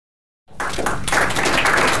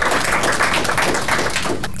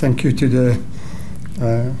thank you to the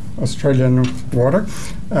Australian water.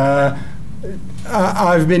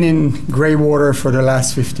 I've been in Greywater for the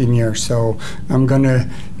last 15 years, so I'm going to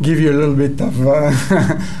give you a little bit of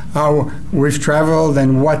how we've traveled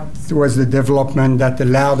and what was the development that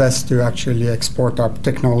allowed us to actually export our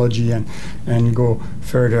technology and go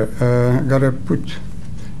further. Gotta put,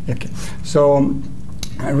 okay. So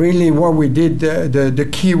really what we did, the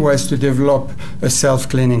key was to develop a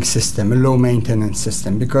self-cleaning system, a low-maintenance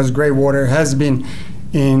system, because Greywater has been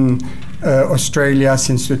in Australia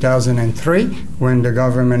since 2003, when the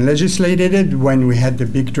government legislated it, when we had the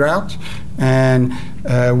big drought. And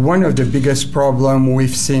one of the biggest problems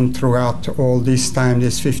we've seen throughout all this time,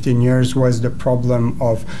 this 15 years, was the problem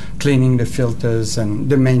of cleaning the filters and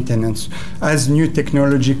the maintenance. As new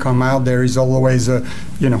technology come out, there is always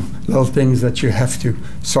little things that you have to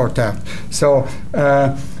sort out. So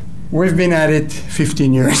we've been at it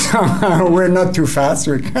 15 years. We're not too fast,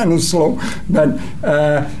 we're kind of slow, but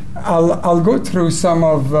I'll go through some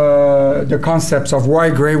of the concepts of why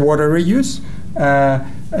greywater reuse,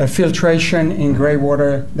 filtration in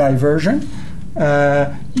greywater diversion,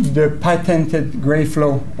 the patented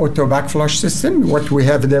Greyflow auto backflush system, what we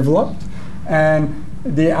have developed, and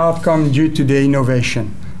the outcome due to the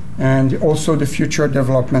innovation, and also the future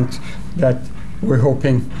development that we're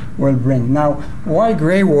hoping will bring. Now, why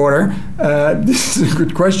greywater? This is a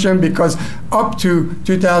good question, because up to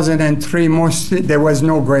 2003, mostly there was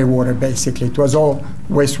no greywater, basically. It was all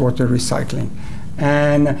wastewater recycling.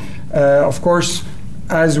 And of course,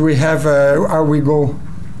 as we have, we go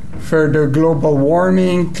further, global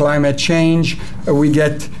warming, climate change, we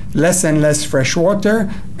get less and less fresh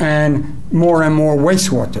water and more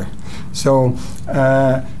wastewater. So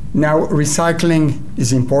now recycling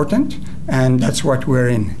is important, and that's what we're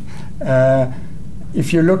in.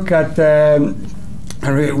 If you look at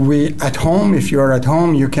at home, if you're at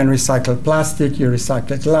home, you can recycle plastic, you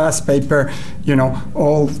recycle glass, paper,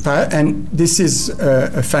 all that. And this is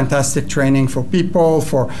a fantastic training for people,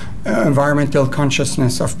 for environmental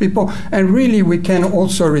consciousness of people. And really, we can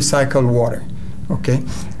also recycle water, okay?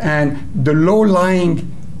 And the low-lying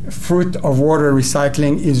fruit of water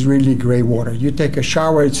recycling is really greywater. You take a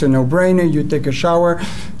shower, it's a no-brainer. You take a shower,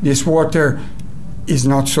 this water is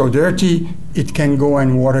not so dirty, it can go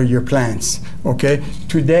and water your plants, okay?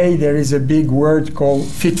 Today there is a big word called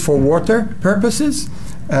fit for water purposes.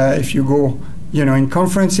 If you go in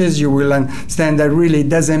conferences, you will understand that really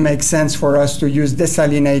doesn't make sense for us to use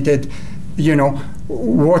desalinated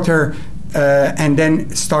water and then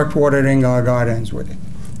start watering our gardens with it.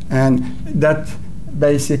 And that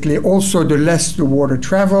basically, also the less the water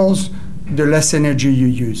travels, the less energy you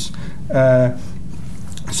use.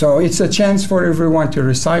 So it's a chance for everyone to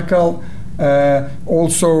recycle.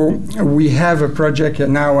 Also, we have a project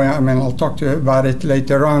now, I'll talk to you about it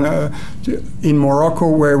later on, in Morocco,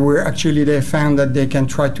 where they found that they can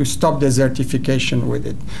try to stop desertification with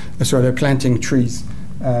it. So they're planting trees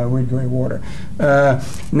with greywater.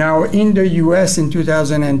 Now, in the US in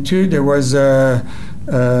 2002, there was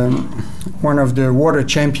one of the water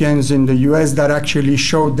champions in the US that actually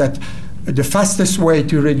showed that the fastest way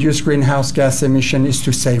to reduce greenhouse gas emission is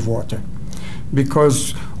to save water,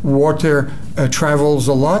 because water travels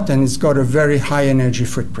a lot and it's got a very high energy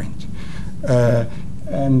footprint.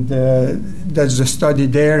 And there's a study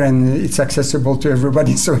there, and it's accessible to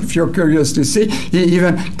everybody, so if you're curious to see, he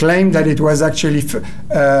even claimed that it was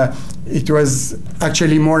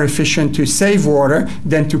actually more efficient to save water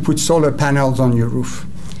than to put solar panels on your roof.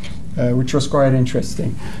 Which was quite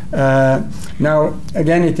interesting. Now,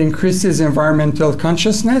 again, it increases environmental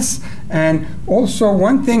consciousness. And also,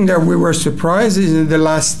 one thing that we were surprised is in the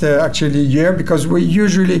last year, because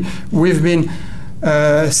we've been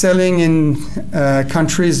selling in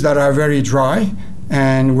countries that are very dry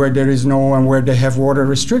and where there is where they have water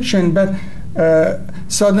restriction. But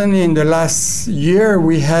suddenly, in the last year,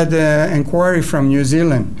 we had an inquiry from New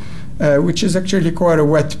Zealand, which is actually quite a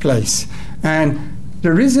wet place. And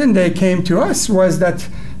the reason they came to us was that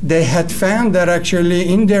they had found that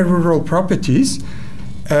actually in their rural properties,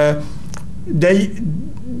 they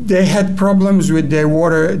had problems with their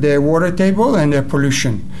water table and their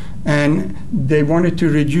pollution. And they wanted to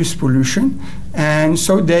reduce pollution. And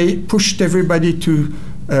so they pushed everybody to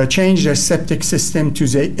change their septic system to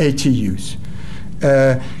the ATUs.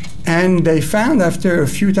 And they found after a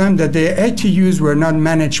few times that their ATUs were not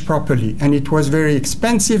managed properly. And it was very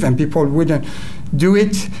expensive, and people wouldn't do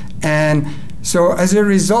it. And so as a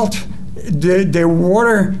result, the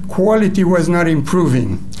water quality was not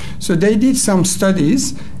improving. So they did some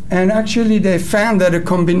studies, And actually, they found that a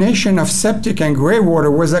combination of septic and gray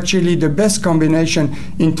water was actually the best combination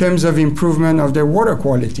in terms of improvement of their water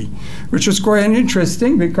quality, which was quite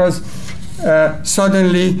interesting because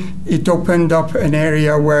suddenly it opened up an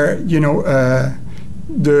area where,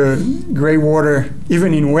 the gray water,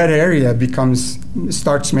 even in wet area,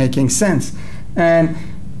 starts making sense. And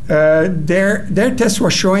their test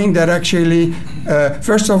was showing that actually,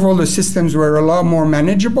 first of all, the systems were a lot more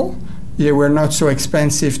manageable. They were not so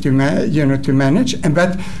expensive to manage,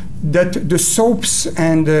 but that the soaps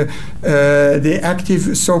and the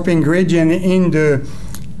active soap ingredient in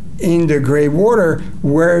the gray water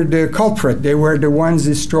were the culprit. They were the ones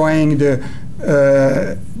destroying the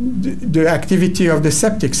activity of the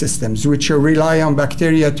septic systems, which rely on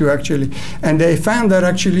bacteria to actually. And they found that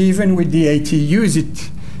actually even with the ATUs,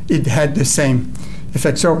 it had the same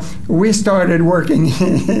effect. So we started working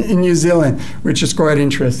in New Zealand, which is quite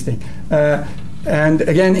interesting. And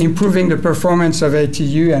again, improving the performance of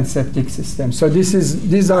ATU and septic systems. So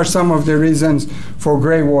these are some of the reasons for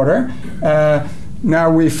gray water.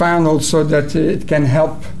 Now we found also that it can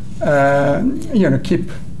help,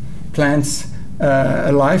 keep plants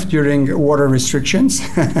alive during water restrictions.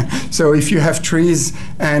 So if you have trees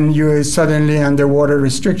and you're suddenly under water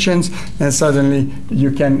restrictions, then suddenly you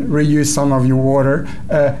can reuse some of your water.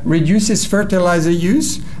 Reduces fertilizer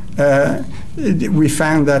use. We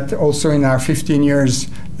found that also in our 15 years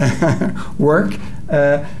work.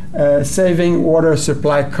 Saving water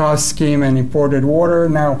supply cost scheme and imported water.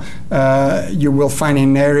 Now you will find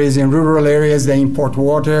in rural areas, they import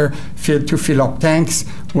water to fill up tanks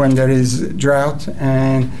when there is drought,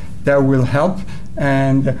 and that will help.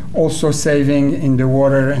 And also saving in the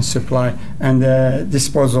water and supply and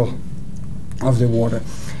disposal of the water.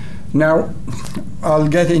 Now, I'll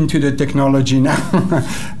get into the technology now.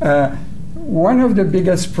 One of the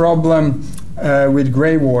biggest problem with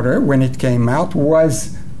gray water when it came out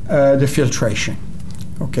was the filtration.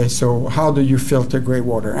 Okay, so how do you filter gray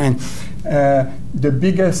water? And the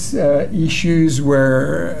biggest issues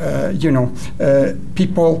were,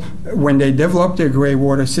 people, when they developed their gray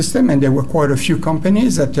water system, and there were quite a few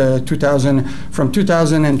companies at from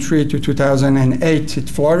 2003 to 2008, it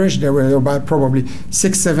flourished. There were about probably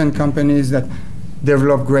 6-7 companies that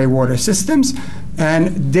developed gray water systems,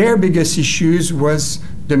 and their biggest issues was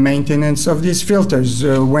the maintenance of these filters.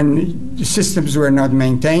 When the systems were not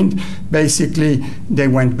maintained, basically they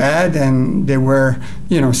went bad and they were,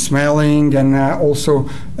 smelling, and also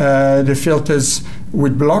the filters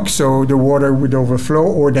would block, so the water would overflow,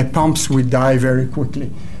 or the pumps would die very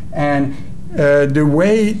quickly. And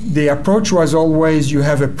the approach was always you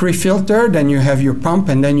have a pre-filter, then you have your pump,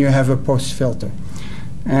 and then you have a post-filter.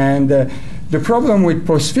 And the problem with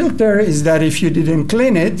post-filter is that if you didn't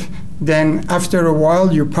clean it, then after a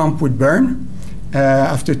while your pump would burn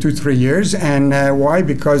after 2-3 years. And why?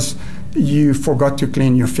 Because you forgot to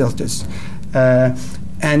clean your filters.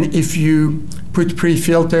 And if you put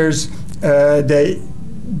pre-filters, they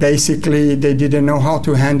didn't know how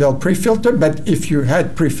to handle pre-filter, but if you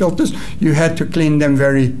had pre-filters, you had to clean them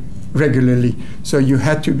very regularly. So you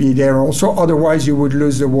had to be there also, otherwise you would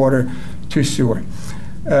lose the water to sewer.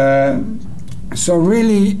 So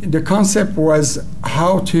really, the concept was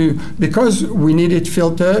because we needed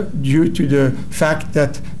filter due to the fact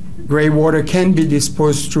that gray water can be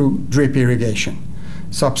disposed through drip irrigation,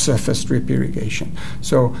 subsurface drip irrigation.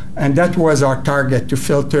 So, and that was our target, to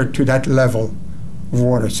filter to that level of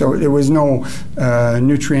water. So there was no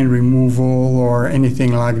nutrient removal or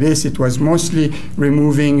anything like this. It was mostly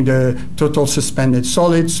removing the total suspended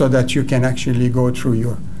solid so that you can actually go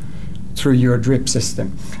through your drip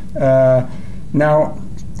system. Now,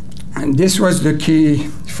 and this was the key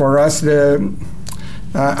for us.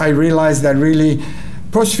 I realized that really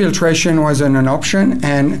post-filtration wasn't an option,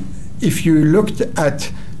 and if you looked at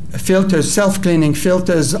filters, self-cleaning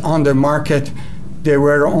filters on the market, they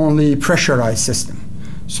were only pressurized system.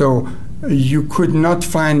 So you could not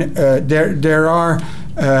find, there are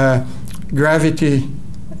gravity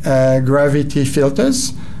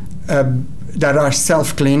filters that are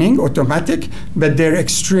self-cleaning, automatic, but they're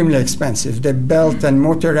extremely expensive. They're belt and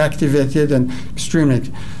motor activated and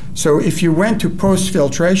extremely. So if you went to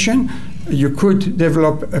post-filtration, you could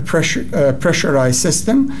develop a pressurized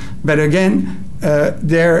system, but again,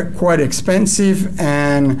 they're quite expensive,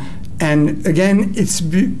 and again, it's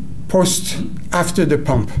after the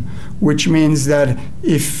pump, which means that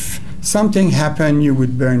if something happened, you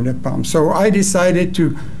would burn the pump. So I decided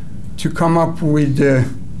to come up with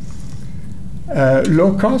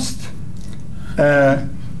low cost,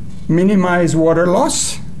 minimize water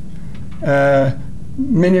loss,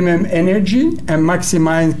 minimum energy, and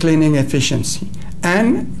maximize cleaning efficiency.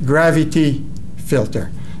 and gravity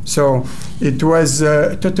filter. So it was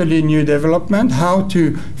a totally new development, how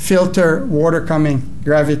to filter water coming,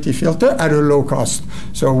 gravity filter at a low cost,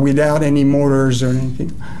 so without any motors or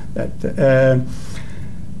anything.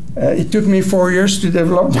 It took me 4 years to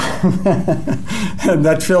develop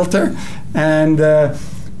that filter, and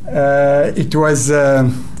it was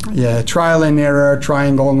trial and error,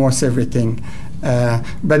 trying almost everything.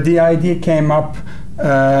 But the idea came up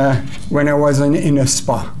when I was in a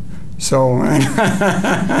spa. So I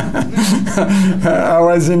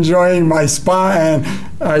was enjoying my spa, and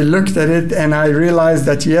I looked at it and I realized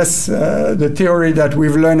that yes, the theory that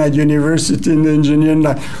we've learned at university in engineering,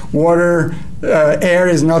 that water, air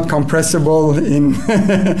is not compressible in,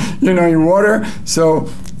 in water. So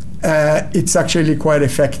it's actually quite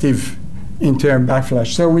effective in terms of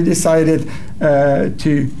backflush. So we decided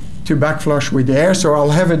to backflush with air. So I'll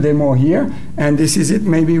have a demo here, and this is it.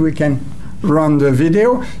 Maybe we can run the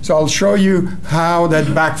video. So I'll show you how that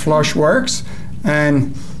backflush works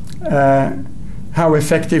and how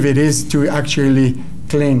effective it is to actually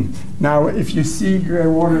clean. Now, if you see gray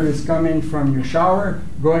water is coming from your shower,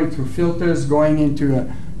 going through filters, going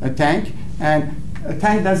into a tank, and a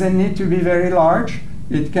tank doesn't need to be very large.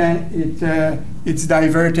 It's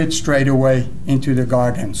diverted straight away into the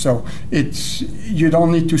garden. So you don't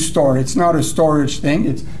need to store. It's not a storage thing.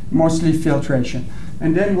 It's mostly filtration.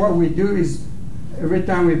 And then what we do is every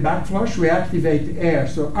time we backflush, we activate air.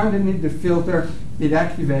 So underneath the filter, it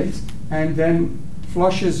activates and then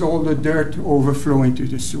flushes all the dirt overflow into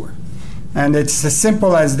the sewer. And it's as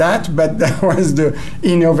simple as that, but that was the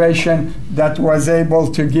innovation that was able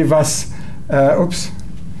to give us,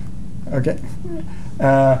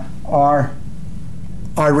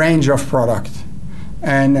 our range of product.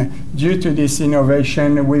 And due to this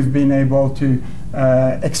innovation, we've been able to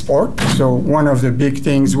export. So one of the big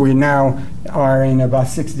things, we now are in about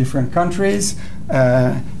 6 different countries,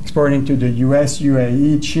 exporting to the US,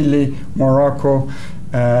 UAE, Chile, Morocco,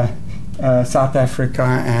 South Africa,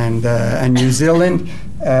 and New Zealand.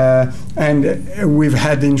 And we've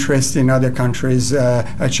had interest in other countries.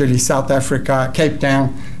 Actually, South Africa, Cape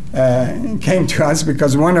Town, came to us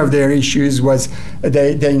because one of their issues was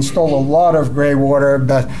they installed a lot of gray water,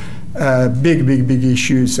 but big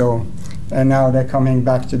issues. So, and now they're coming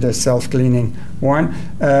back to the self-cleaning one.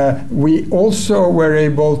 We also were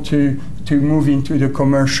able to move into the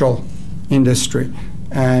commercial industry,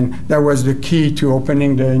 and that was the key to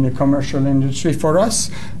opening the commercial industry for us.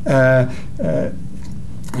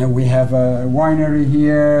 We have a winery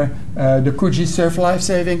here, the Coogee Surf Life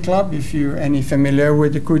Saving Club, if you're any familiar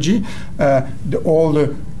with the Coogee.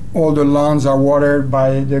 All the lawns are watered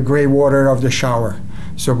by the gray water of the shower.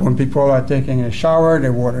 So when people are taking a shower,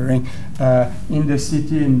 they're watering. In the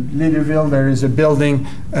city, in Leadville, there is a building,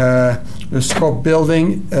 the Scope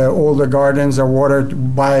building. All the gardens are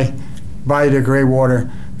watered by the gray water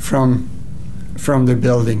from the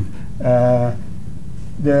building.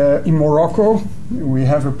 In Morocco, we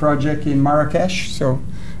have a project in Marrakesh, so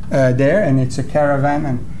there, and it's a caravan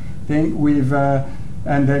and thing.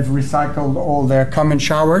 And they've recycled all their common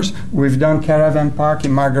showers. We've done caravan park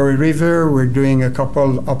in Margaret River. We're doing a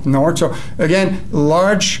couple up north. So again,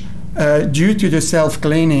 large, due to the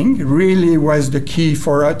self-cleaning, really was the key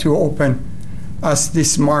for us to open us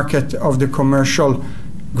this market of the commercial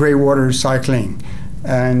gray water recycling.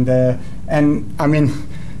 And I mean,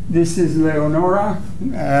 this is Leonora.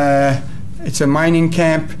 It's a mining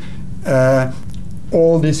camp.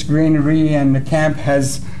 All this greenery and the camp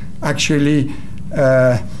has actually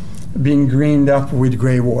been greened up with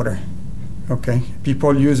gray water. Okay,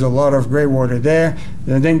 people use a lot of gray water there.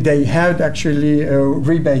 And then they had actually a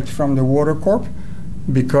rebate from the Water Corp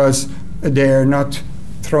because they're not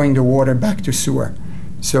throwing the water back to sewer.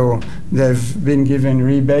 So they've been given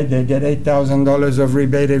rebate. They get $8,000 of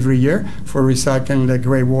rebate every year for recycling the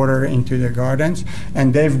gray water into the gardens.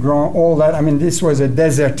 And they've grown all that. I mean, this was a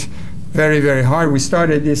desert, very hard. We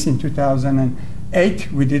started this in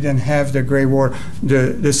 2008. We didn't have the gray water,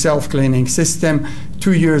 the self-cleaning system.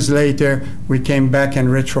 2 years later, we came back and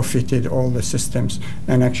retrofitted all the systems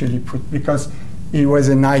and actually because it was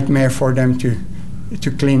a nightmare for them to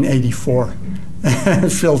clean 84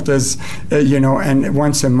 filters, and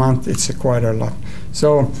once a month, it's quite a lot.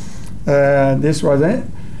 So this was it.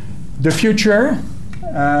 The future,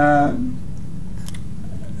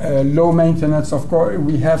 low maintenance, of course.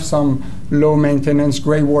 We have some low maintenance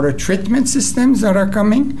gray water treatment systems that are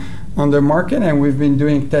coming on the market, and we've been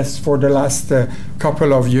doing tests for the last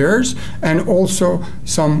couple of years, and also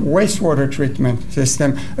some wastewater treatment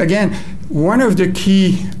system. Again, one of the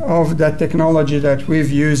key of that technology that we've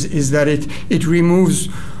used is that it removes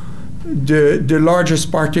the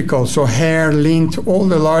largest particles, so hair, lint, all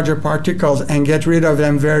the larger particles, and get rid of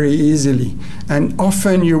them very easily. And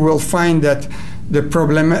often you will find that the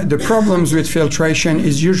problems with filtration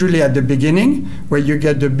is usually at the beginning, where you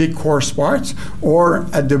get the big coarse parts, or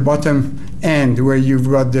at the bottom end, where you've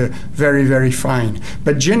got the very, very fine.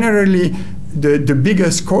 But generally, the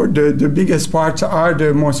biggest parts are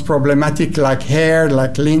the most problematic, like hair,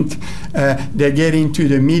 like lint. They get into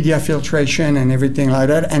the media filtration and everything like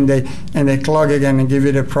that, and they clog again and give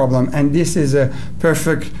it a problem. And this is a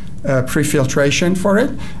perfect pre-filtration for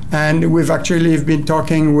it. And we've actually been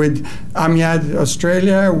talking with Amiad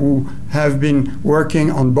Australia, who have been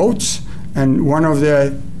working on boats. And one of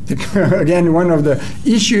the again, one of the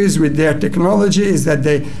issues with their technology is that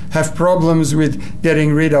they have problems with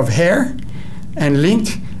getting rid of hair and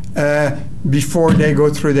lint before they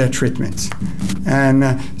go through their treatments.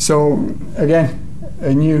 And so, again,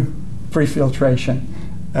 a new pre-filtration.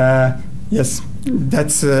 Yes,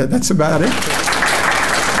 that's about it.